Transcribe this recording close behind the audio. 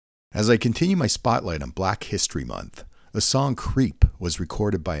As I continue my spotlight on Black History Month, the song Creep was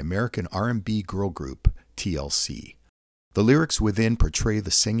recorded by American R&B girl group TLC. The lyrics within portray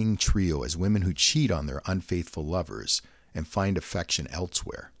the singing trio as women who cheat on their unfaithful lovers and find affection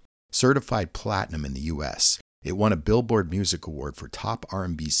elsewhere. Certified platinum in the U.S., it won a Billboard Music Award for Top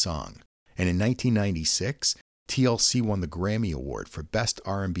R&B Song, and in 1996, TLC won the Grammy Award for Best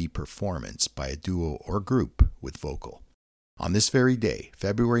R&B Performance by a duo or group with vocal. On this very day,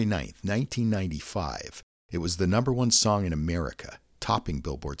 February 9th, 1995, it was the number one song in America, topping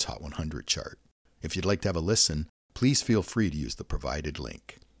Billboard's Hot 100 chart. If you'd like to have a listen, please feel free to use the provided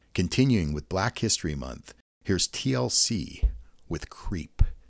link. Continuing with Black History Month, here's TLC with Creep.